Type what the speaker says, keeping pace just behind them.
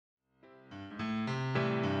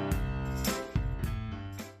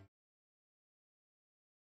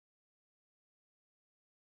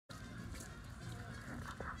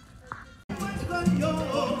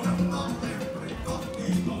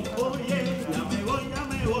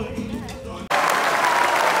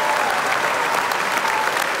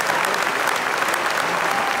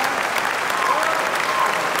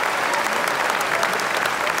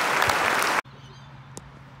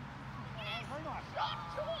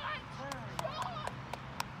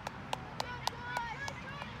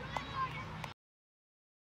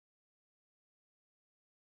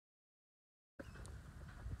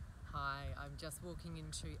Hi, I'm just walking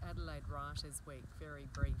into Adelaide Writers Week very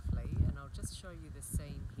briefly, and I'll just show you the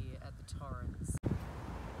scene here at the Torrens.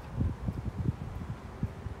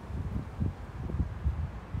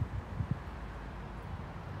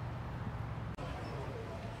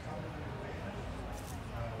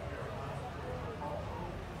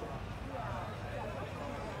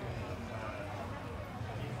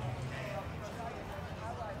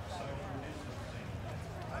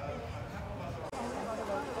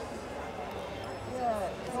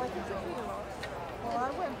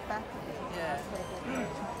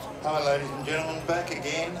 Hi ladies and gentlemen, back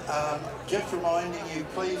again. Just reminding you,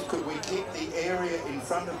 please could we keep the area in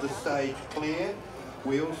front of the stage clear?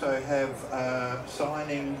 We also have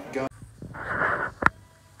signing going.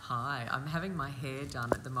 Hi, I'm having my hair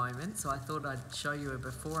done at the moment, so I thought I'd show you a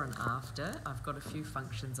before and after. I've got a few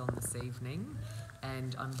functions on this evening,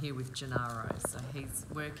 and I'm here with Gennaro, so he's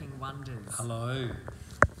working wonders. Hello.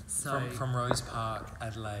 So, from Rose Park,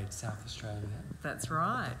 Adelaide, South Australia. That's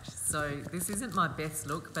right. So this isn't my best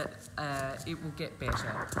look, but it will get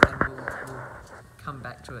better, and we'll come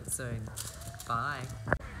back to it soon. Bye.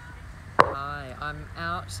 Hi, I'm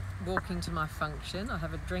out walking to my function. I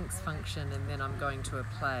have a drinks function, and then I'm going to a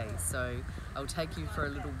play. So I'll take you for a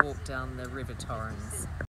little walk down the River Torrens.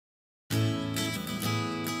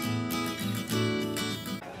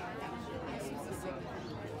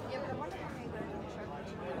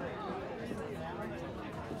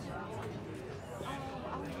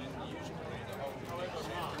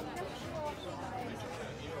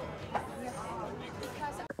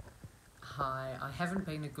 Hi, I haven't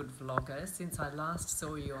been a good vlogger. Since I last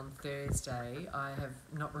saw you on Thursday, I have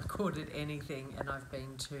not recorded anything, and I've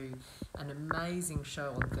been to an amazing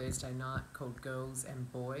show on Thursday night called Girls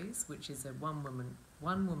and Boys, which is a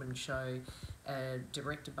one-woman show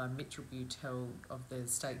directed by Mitchell Butel of the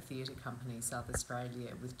State Theatre Company, South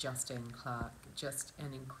Australia, with Justine Clark. Just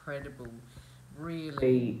an incredible,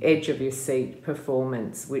 really edge-of-your-seat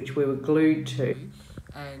performance, which we were glued to.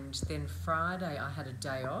 And then Friday I had a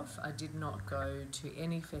day off. I did not go to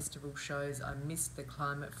any festival shows. I missed the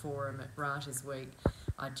Climate Forum at Writers Week.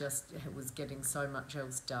 I just was getting so much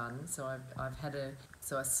else done. So I've had a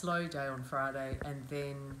slow day on Friday, and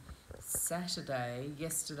then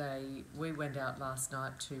yesterday we went out last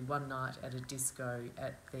night to one night at a disco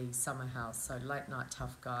at the Summer House. So late night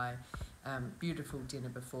tough guy, beautiful dinner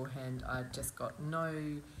beforehand. I just got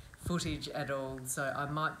no footage at all, so I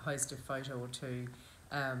might post a photo or two.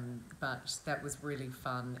 But that was really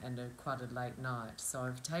fun and quite a late night. So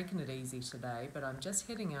I've taken it easy today, but I'm just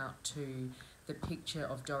heading out to the Picture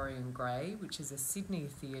of Dorian Gray, which is a Sydney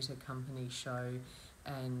Theatre Company show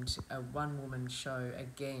and a one-woman show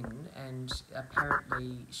again, and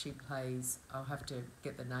apparently she plays, I'll have to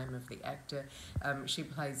get the name of the actor, she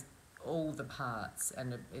plays all the parts,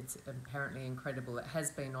 and it's apparently incredible. It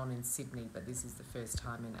has been on in Sydney, but this is the first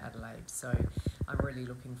time in Adelaide, so I'm really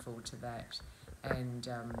looking forward to that. And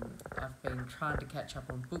I've been trying to catch up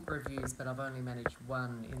on book reviews, but I've only managed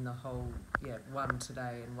one in the whole, one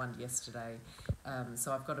today and one yesterday.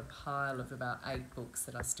 So I've got a pile of about 8 books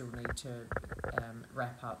that I still need to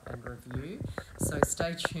wrap up and review. So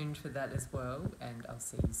stay tuned for that as well, and I'll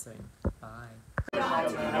see you soon. Bye.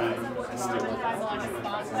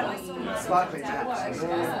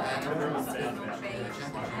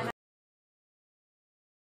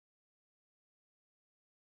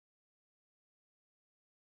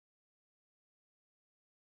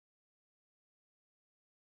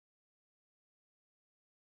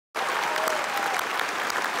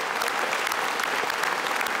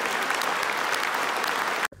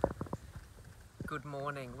 Good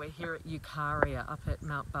morning. We're here at Eucharia up at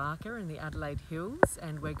Mount Barker in the Adelaide Hills,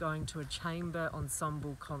 and we're going to a chamber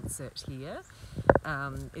ensemble concert here.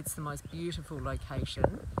 It's the most beautiful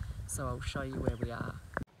location, so I'll show you where we are.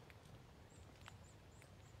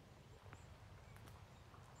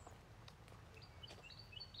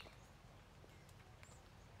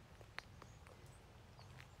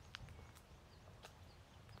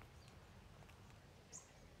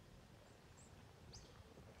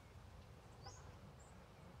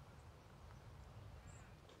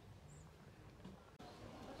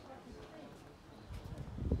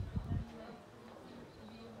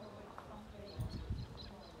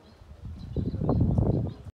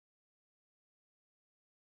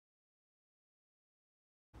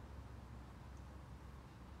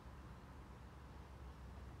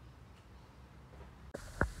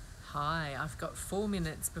 Hi, I've got 4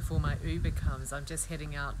 minutes before my Uber comes. I'm just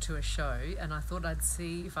heading out to a show, and I thought I'd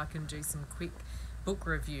see if I can do some quick book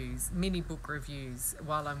reviews, mini book reviews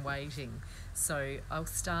while I'm waiting. So I'll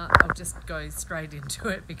just go straight into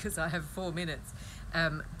it because I have 4 minutes.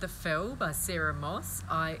 The Fell by Sarah Moss.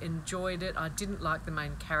 I enjoyed it. I didn't like the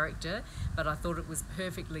main character, but I thought it was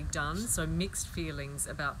perfectly done. So mixed feelings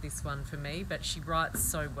about this one for me, but she writes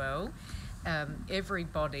so well.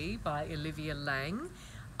 Everybody by Olivia Laing.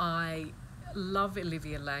 I love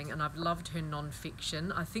Olivia Laing, and I've loved her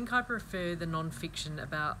non-fiction. I think I prefer the non-fiction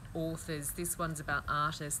about authors. This one's about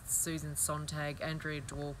artists, Susan Sontag, Andrea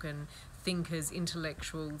Dworkin, thinkers,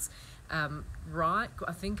 intellectuals.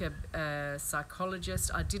 I think a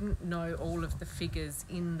psychologist. I didn't know all of the figures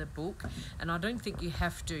in the book, and I don't think you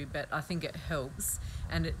have to, but I think it helps.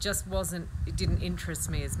 And it didn't interest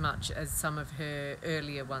me as much as some of her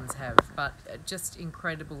earlier ones have, but just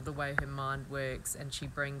incredible the way her mind works, and she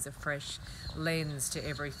brings a fresh lens to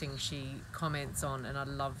everything she comments on, and I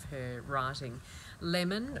love her writing.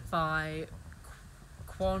 Lemon by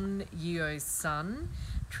Kwon, Yeo-Sun,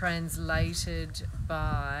 translated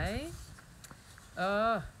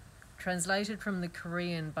from the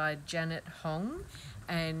Korean by Janet Hong,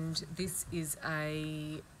 and this is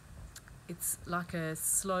it's like a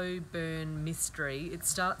slow burn mystery. It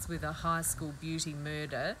starts with a high school beauty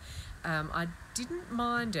murder. I didn't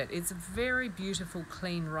mind it. It's very beautiful,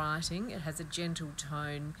 clean writing. It has a gentle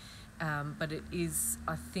tone, but it is,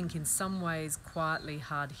 I think, in some ways quietly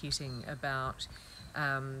hard-hitting about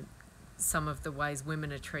some of the ways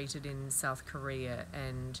women are treated in South Korea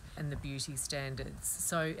and the beauty standards.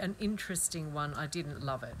 So an interesting one. I didn't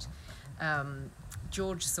love it.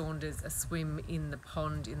 George Saunders, A Swim in the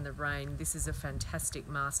Pond in the Rain. This is a fantastic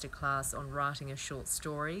masterclass on writing a short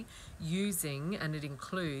story and it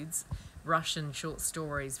includes Russian short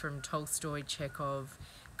stories from Tolstoy, Chekhov,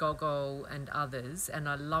 Gogol and others, and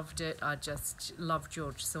I loved it. I just love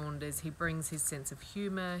George Saunders. He brings his sense of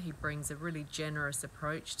humour, he brings a really generous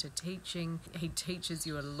approach to teaching. He teaches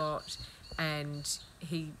you a lot, and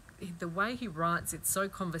the way he writes, it's so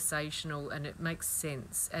conversational and it makes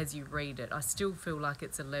sense as you read it. I still feel like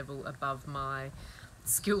it's a level above my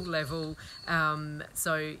skill level,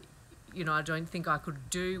 so I don't think I could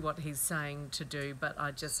do what he's saying to do, but I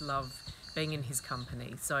just love being in his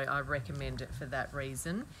company, so I recommend it for that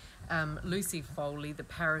reason. Lucy Foley, The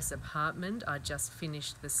Paris Apartment, I just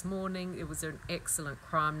finished this morning. It was an excellent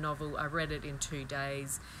crime novel. I read it in 2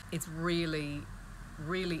 days. It's really,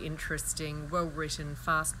 really interesting, well written,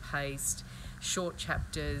 fast-paced, short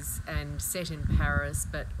chapters and set in Paris,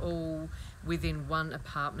 but all within one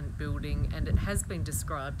apartment building, and it has been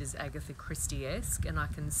described as Agatha Christie-esque, and I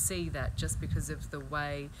can see that just because of the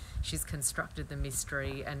way she's constructed the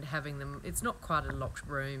mystery and having them, it's not quite a locked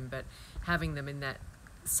room, but having them in that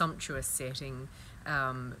sumptuous setting,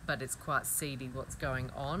 but it's quite seedy what's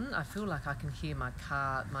going on. I feel like I can hear my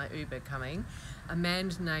Uber coming. A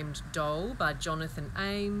Man Named Doll by Jonathan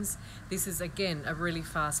Ames. This is again a really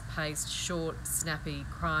fast-paced, short, snappy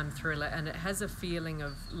crime thriller, and it has a feeling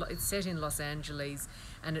of, it's set in Los Angeles,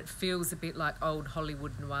 and it feels a bit like old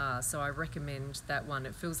Hollywood noir, so I recommend that one.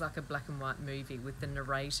 It feels like a black and white movie with the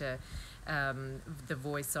narrator, the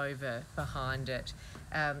voiceover behind it,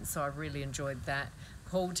 so I really enjoyed that.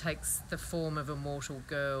 Paul Takes the Form of a Mortal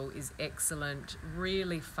Girl is excellent,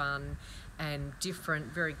 really fun and different,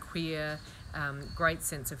 very queer, great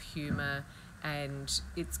sense of humour, and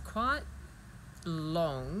it's quite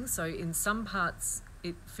long, so in some parts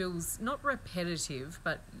it feels not repetitive,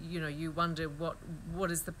 but you wonder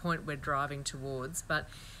what is the point we're driving towards. But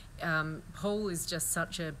Paul is just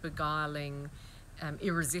such a beguiling,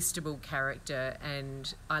 irresistible character,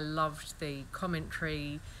 and I loved the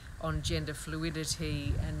commentary on gender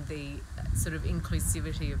fluidity and the sort of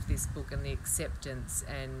inclusivity of this book and the acceptance,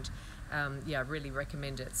 and really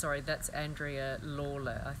recommend it. Sorry, that's Andrea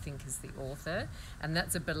Lawlor, I think, is the author, and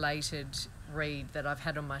that's a belated read that I've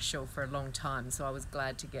had on my shelf for a long time, so I was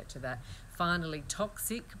glad to get to that. Finally,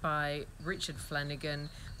 Toxi by Richard Flanagan,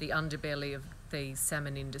 the underbelly of the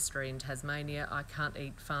salmon industry in Tasmania. I can't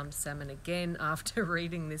eat farmed salmon again after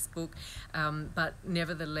reading this book, but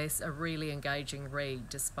nevertheless a really engaging read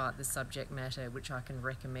despite the subject matter, which I can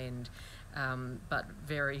recommend, but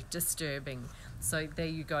very disturbing. So there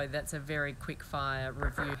you go, that's a very quick fire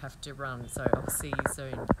review I have to run, so I'll see you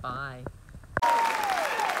soon. Bye.